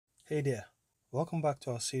Hey there, welcome back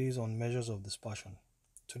to our series on measures of dispersion.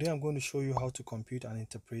 Today I'm going to show you how to compute and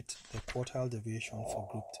interpret the quartile deviation for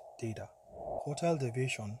grouped data. Quartile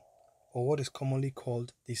deviation, or what is commonly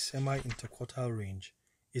called the semi-interquartile range,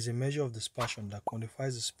 is a measure of dispersion that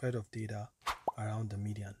quantifies the spread of data around the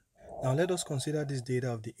median. Now let us consider this data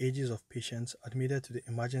of the ages of patients admitted to the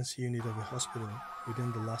emergency unit of a hospital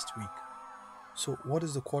within the last week. So what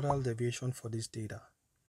is the quartile deviation for this data?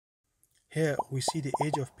 Here we see the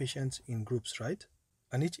age of patients in groups, right?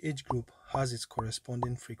 And each age group has its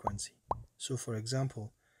corresponding frequency. So for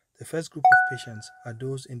example, the first group of patients are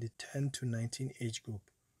those in the 10 to 19 age group,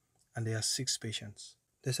 and there are 6 patients.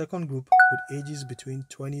 The second group with ages between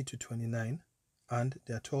 20 to 29, and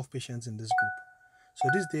there are 12 patients in this group. So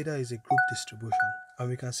this data is a group distribution, and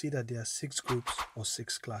we can see that there are 6 groups or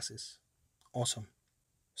 6 classes. Awesome.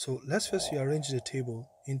 So let's first rearrange the table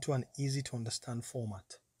into an easy to understand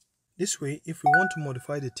format. This way, if we want to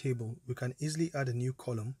modify the table, we can easily add a new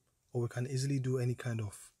column, or we can easily do any kind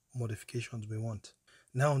of modifications we want.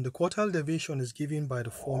 Now, the quartile deviation is given by the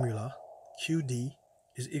formula QD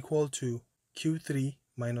is equal to Q3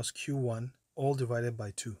 minus Q1 all divided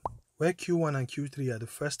by 2, where Q1 and Q3 are the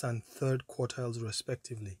first and third quartiles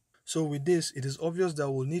respectively. So with this, it is obvious that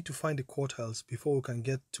we'll need to find the quartiles before we can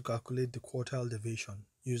get to calculate the quartile deviation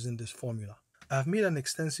using this formula. I have made an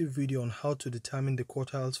extensive video on how to determine the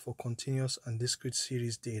quartiles for continuous and discrete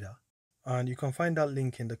series data, and you can find that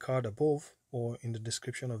link in the card above or in the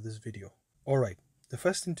description of this video. Alright, the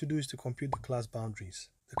first thing to do is to compute the class boundaries.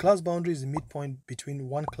 The class boundary is the midpoint between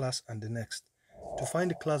one class and the next. To find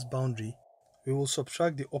the class boundary, we will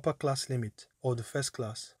subtract the upper class limit of the first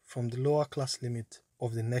class from the lower class limit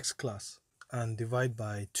of the next class and divide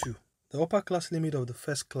by 2. The upper class limit of the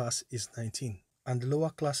first class is 19. And the lower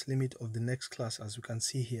class limit of the next class, as we can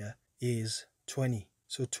see here, is 20.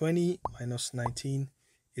 So 20 minus 19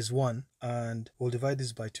 is 1, and we'll divide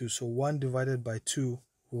this by 2. So 1 divided by 2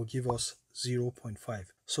 will give us 0.5.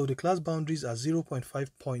 So the class boundaries are 0.5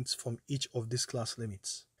 points from each of these class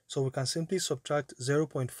limits. So we can simply subtract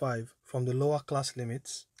 0.5 from the lower class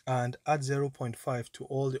limits and add 0.5 to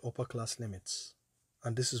all the upper class limits.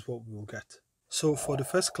 And this is what we will get. So for the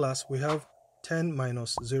first class, we have 10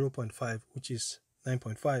 minus 0.5, which is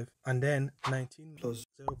 9.5, and then 19 plus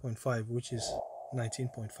 0.5, which is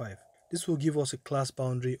 19.5. This will give us a class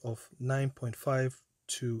boundary of 9.5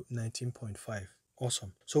 to 19.5.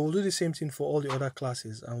 Awesome. So we'll do the same thing for all the other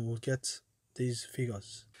classes and we'll get these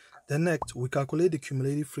figures. Then next, we calculate the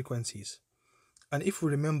cumulative frequencies. And if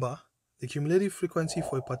we remember, the cumulative frequency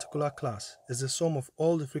for a particular class is the sum of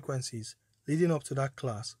all the frequencies leading up to that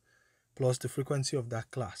class plus the frequency of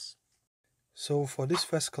that class. So for this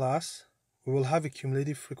first class, we will have a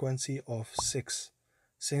cumulative frequency of 6,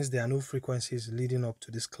 since there are no frequencies leading up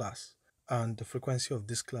to this class, and the frequency of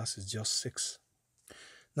this class is just 6.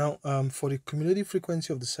 Now, for the cumulative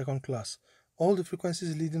frequency of the second class, all the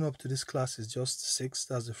frequencies leading up to this class is just 6,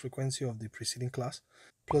 that's the frequency of the preceding class,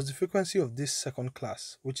 plus the frequency of this second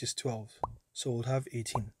class, which is 12, so we'll have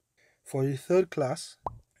 18. For the third class,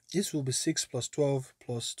 this will be 6 plus 12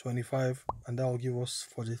 plus 25, and that will give us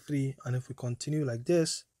 43. And if we continue like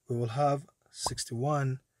this, we will have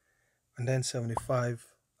 61, and then 75,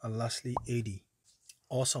 and lastly 80.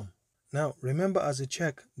 Awesome. Now, remember, as a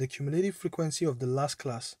check, the cumulative frequency of the last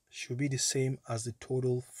class should be the same as the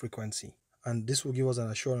total frequency. And this will give us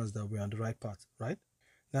an assurance that we're on the right path, right?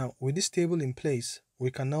 Now, with this table in place,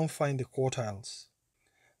 we can now find the quartiles.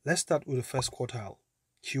 Let's start with the first quartile,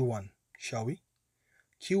 Q1, shall we?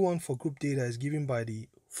 Q1 for group data is given by the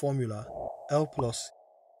formula L plus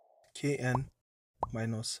Kn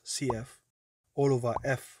minus Cf all over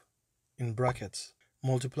F in brackets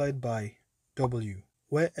multiplied by W,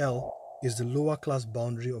 where L is the lower class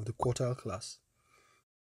boundary of the quartile class.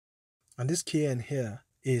 And this Kn here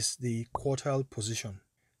is the quartile position.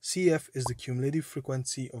 Cf is the cumulative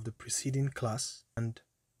frequency of the preceding class, and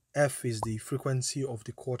F is the frequency of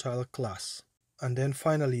the quartile class. And then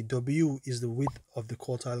finally, W is the width of the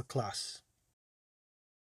quartile class.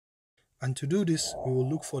 And to do this, we will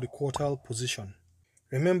look for the quartile position.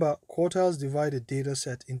 Remember, quartiles divide a data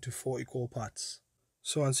set into 4 equal parts.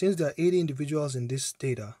 So, and since there are 80 individuals in this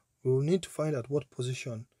data, we will need to find out what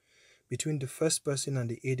position between the first person and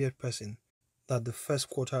the 80th person that the first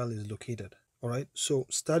quartile is located. Alright, so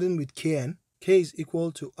starting with Kn, K is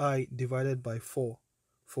equal to I divided by 4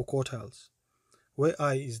 for quartiles, where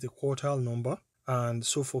I is the quartile number. And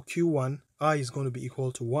so for Q1, I is going to be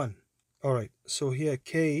equal to 1. Alright, so here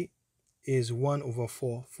K is 1 over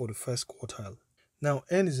 4 for the first quartile. Now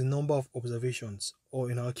N is the number of observations, or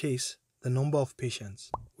in our case, the number of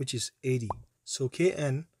patients, which is 80. So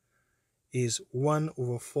Kn is 1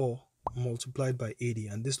 over 4 multiplied by 80,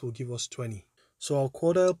 and this will give us 20. So our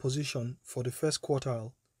quartile position for the first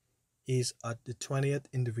quartile is at the 20th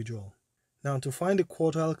individual. Now to find the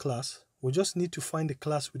quartile class, we just need to find the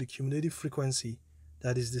class with the cumulative frequency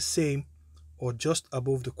that is the same or just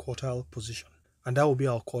above the quartile position, and that will be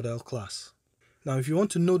our quartile class. Now if you want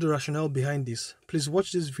to know the rationale behind this, please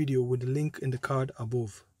watch this video with the link in the card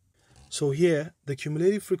above. So here, the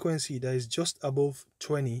cumulative frequency that is just above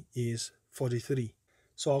 20 is 43.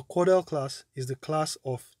 So our quartile class is the class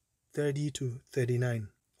of 30 to 39.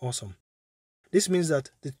 Awesome. This means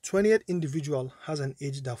that the 20th individual has an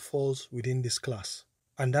age that falls within this class,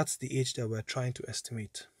 and that's the age that we're trying to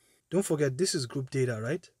estimate. Don't forget, this is group data,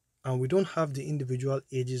 right? And we don't have the individual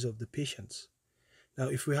ages of the patients. Now,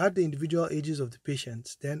 if we had the individual ages of the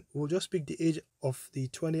patients, then we'll just pick the age of the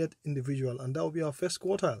 20th individual, and that will be our first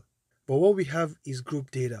quartile. But what we have is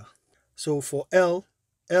group data. So for L,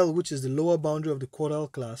 which is the lower boundary of the quartile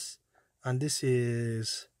class, and this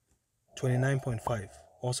is 29.5.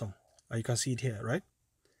 Awesome. And you can see it here, right?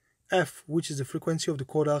 F, which is the frequency of the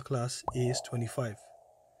quartile class, is 25.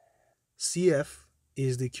 CF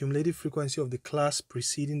is the cumulative frequency of the class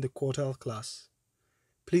preceding the quartile class.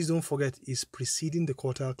 Please don't forget, it's preceding the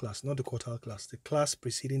quartile class, not the quartile class. The class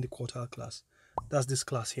preceding the quartile class. That's this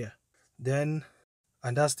class here. And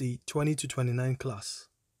that's the 20 to 29 class.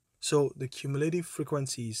 So the cumulative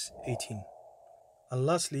frequency is 18. And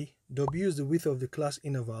lastly, W is the width of the class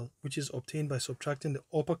interval, which is obtained by subtracting the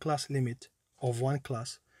upper class limit of one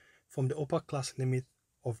class from the upper class limit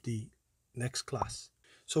of the next class.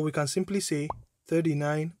 So we can simply say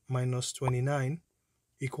 39 minus 29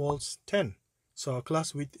 equals 10. So our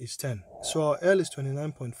class width is 10. So our L is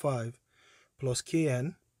 29.5 plus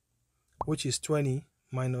Kn, which is 20,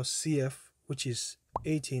 minus Cf, which is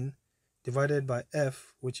 18, divided by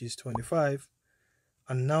F, which is 25,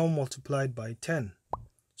 and now multiplied by 10.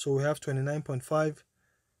 So we have 29.5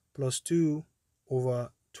 plus 2 over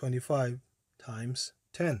 25 times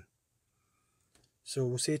 10. So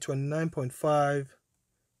we'll say 29.5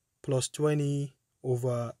 plus 20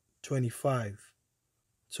 over 25.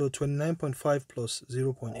 So 29.5 plus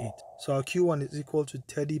 0.8. So our Q1 is equal to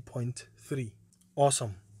 30.3.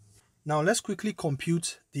 Awesome. Now let's quickly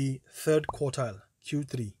compute the third quartile,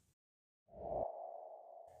 Q3.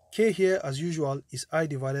 K here, as usual, is I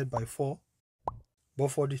divided by 4.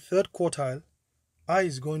 But for the third quartile, I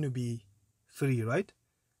is going to be 3, right?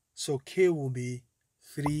 So K will be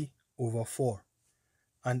 3 over 4.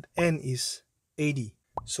 And N is 80.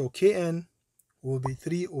 So Kn will be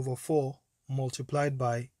 3 over 4 multiplied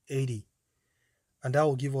by 80, and that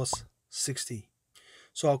will give us 60.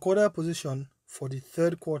 So our quartile position for the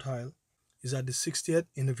third quartile is at the 60th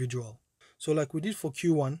individual. So like we did for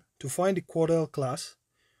Q1, to find the quartile class,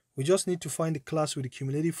 we just need to find the class with the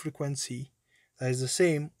cumulative frequency that is the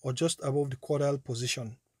same or just above the quartile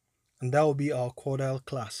position, and that will be our quartile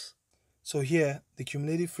class. So here, the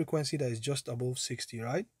cumulative frequency that is just above 60,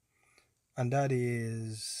 right? And that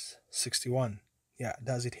is 61. Yeah,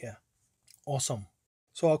 that's it here. Awesome.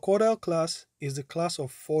 So our quartile class is the class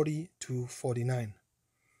of 40 to 49.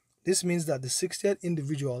 This means that the 60th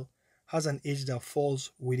individual has an age that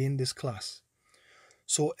falls within this class.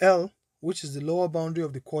 So L, which is the lower boundary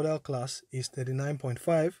of the quartile class, is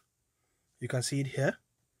 39.5. You can see it here.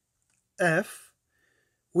 F,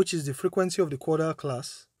 which is the frequency of the quartile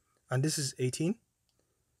class, and this is 18.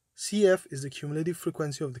 CF is the cumulative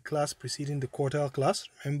frequency of the class preceding the quartile class.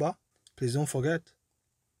 Remember, please don't forget.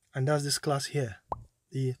 And that's this class here,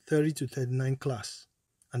 the 30 to 39 class,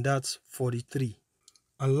 and that's 43.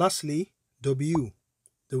 And lastly, W,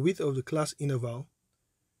 the width of the class interval,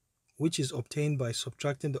 which is obtained by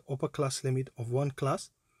subtracting the upper class limit of one class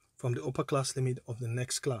from the upper class limit of the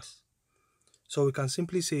next class. So we can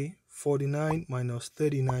simply say 49 minus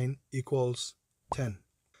 39 equals 10.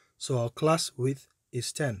 So our class width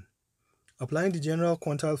is 10. Applying the general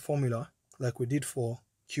quantile formula like we did for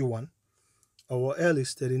Q1, our L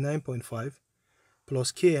is 39.5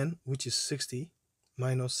 plus Kn, which is 60,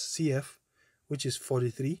 minus Cf, which is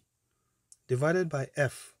 43, divided by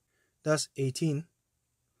F, that's 18,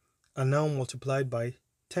 and now multiplied by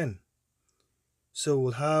 10. So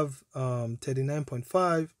we'll have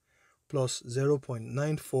 39.5 plus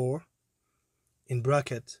 0.94 in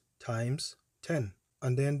bracket times 10.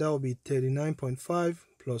 And then that will be 39.5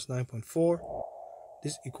 plus 9.4.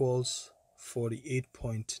 This equals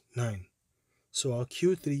 48.9. So our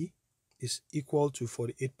Q3 is equal to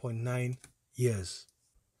 48.9 years.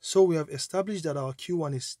 So we have established that our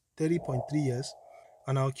Q1 is 30.3 years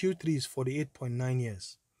and our Q3 is 48.9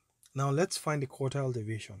 years. Now let's find the quartile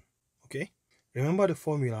deviation. Okay, remember the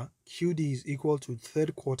formula. QD is equal to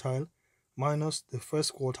third quartile minus the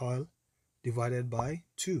first quartile divided by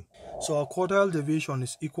 2. So our quartile deviation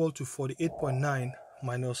is equal to 48.9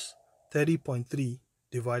 minus 30.3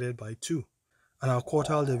 divided by 2. And our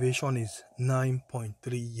quartile deviation is 9.3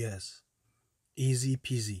 years. Easy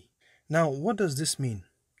peasy. Now, what does this mean?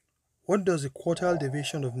 What does a quartile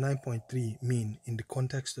deviation of 9.3 mean in the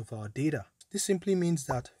context of our data? This simply means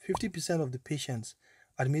that 50% of the patients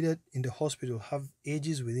admitted in the hospital have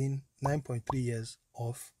ages within 9.3 years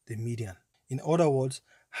of the median. In other words,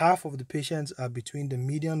 half of the patients are between the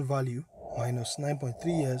median value minus 9.3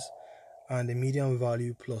 years and the median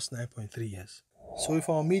value plus 9.3 years. So if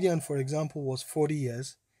our median, for example, was 40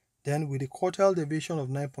 years, then with a quartile deviation of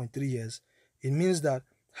 9.3 years, it means that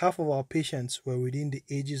half of our patients were within the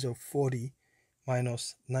ages of 40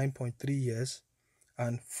 minus 9.3 years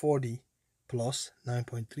and 40 plus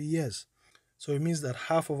 9.3 years. So it means that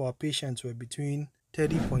half of our patients were between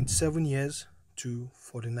 30.7 years to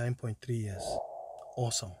 49.3 years.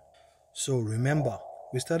 Awesome. So remember,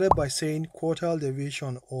 we started by saying quartile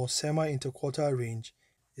deviation or semi-interquartile range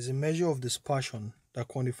is a measure of dispersion that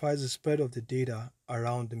quantifies the spread of the data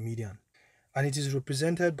around the median, and it is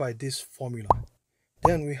represented by this formula.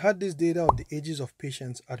 Then we had this data of the ages of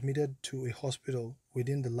patients admitted to a hospital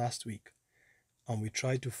within the last week, and we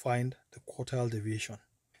tried to find the quartile deviation.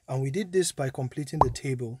 And we did this by completing the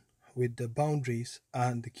table with the boundaries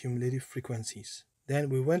and the cumulative frequencies. Then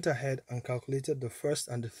we went ahead and calculated the first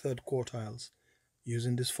and the third quartiles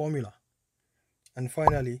using this formula. And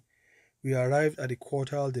finally, we arrived at a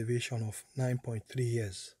quartile deviation of 9.3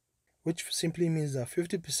 years, which simply means that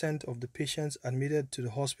 50% of the patients admitted to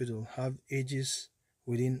the hospital have ages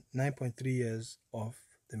within 9.3 years of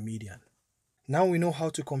the median. Now we know how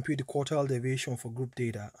to compute the quartile deviation for group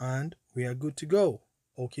data, and we are good to go.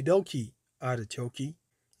 Okie dokie, artichoke.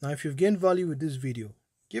 Now if you've gained value with this video,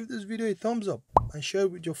 give this video a thumbs up and share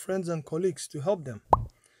it with your friends and colleagues to help them.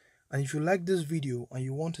 And if you like this video and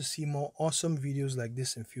you want to see more awesome videos like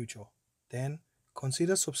this in future, then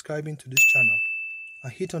consider subscribing to this channel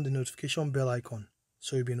and hit on the notification bell icon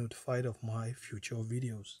so you'll be notified of my future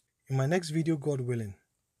videos. In my next video, God willing,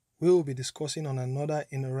 we will be discussing on another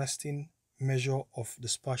interesting measure of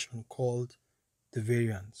dispersion called the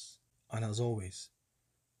variance. And as always,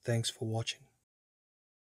 thanks for watching.